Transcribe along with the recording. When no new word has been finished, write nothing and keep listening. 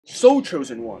So,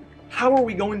 Chosen One, how are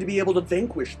we going to be able to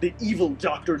vanquish the evil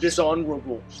Dr.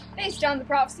 Dishonorable? Based on the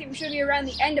prophecy, we should be around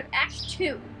the end of Act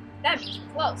 2. That means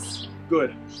we're close.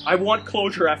 Good. I want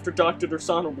closure after Dr.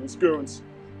 Dishonorable's goons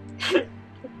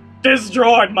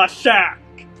destroyed my shack!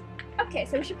 Okay,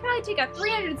 so we should probably take a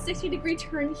 360-degree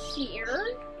turn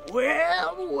here.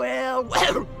 Well.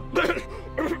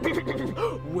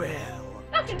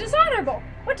 Dr. Dishonorable,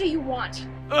 what do you want?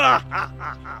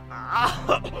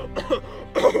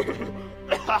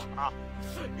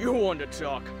 You want to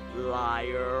talk,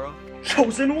 liar?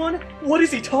 Chosen One? What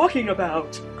is he talking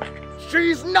about?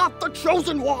 She's not the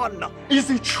chosen one! Is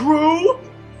it true?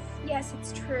 Yes,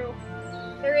 it's true.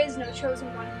 There is no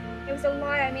chosen one. It was a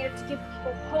lie I made up to give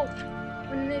people hope.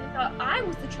 When they thought I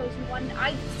was the chosen one,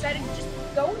 I decided to just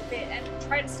go with it and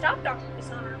try to stop Dr.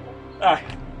 Dishonorable.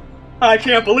 I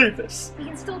can't believe this. We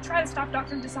can still try to stop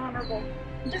Dr. Dishonorable.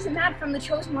 It doesn't matter if I'm the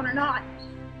chosen one or not.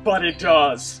 But it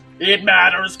does. It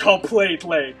matters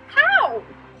completely. How?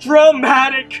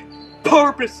 Dramatic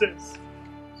purposes.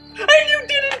 And you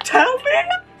didn't tell me?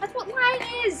 That's what lying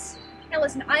is. Now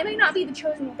listen, I may not be the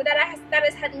chosen one, but that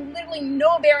has had literally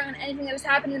no bearing on anything that has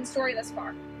happened in the story thus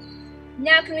far.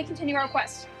 Now can we continue our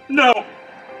quest? No.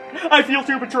 I feel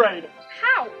too betrayed.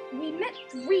 How? We met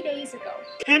 3 days ago.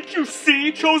 Can't you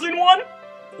see, Chosen One?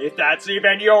 If that's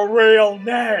even your real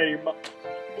name.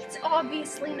 It's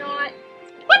obviously not.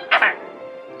 Whatever.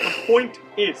 The point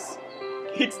is,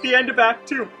 it's the end of Act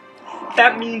 2.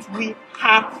 That means we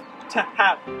have to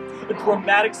have a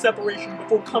dramatic separation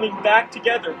before coming back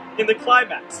together in the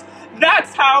climax.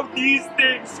 That's how these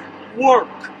things work.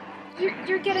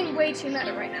 You're getting way too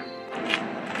meta right now.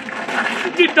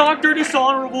 Did Dr.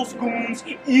 Dishonorable's goons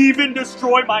even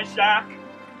destroy my shack?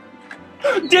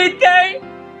 Did they?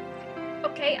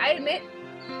 Okay, I admit,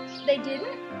 they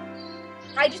didn't.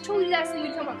 I just told you that so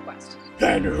you'd come on the quest.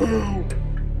 Then who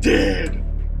did?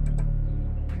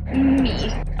 Me.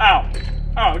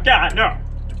 Oh God, no.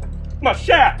 My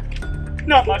shack!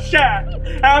 Not my shack!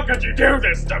 How could you do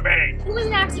this to me? It was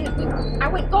an accident. I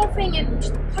went golfing and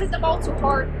just put the ball too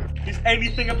hard. Is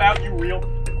anything about you real?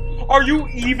 Are you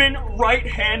even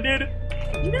right-handed?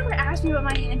 You never asked me about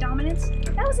my hand dominance.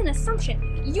 That was an assumption.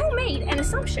 You made an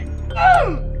assumption.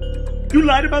 You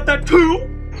lied about that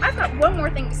too? I've got one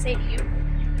more thing to say to you.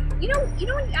 You know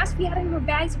when you asked me if we had any more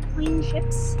bags of plain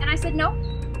chips, and I said no?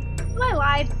 Well, I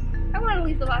lied. I wanted to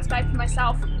leave the last bag for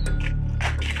myself.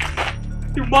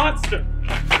 You monster!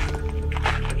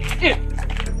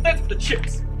 That's for the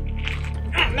chips.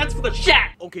 That's for the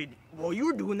shack! Okay, while you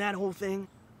were doing that whole thing,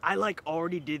 I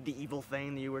already did the evil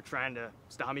thing that you were trying to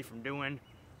stop me from doing.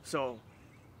 So,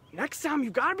 next time you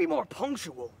gotta be more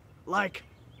punctual.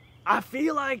 I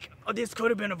feel like this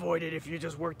could have been avoided if you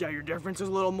just worked out your differences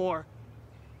a little more.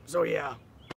 So yeah.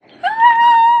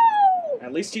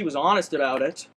 At least he was honest about it.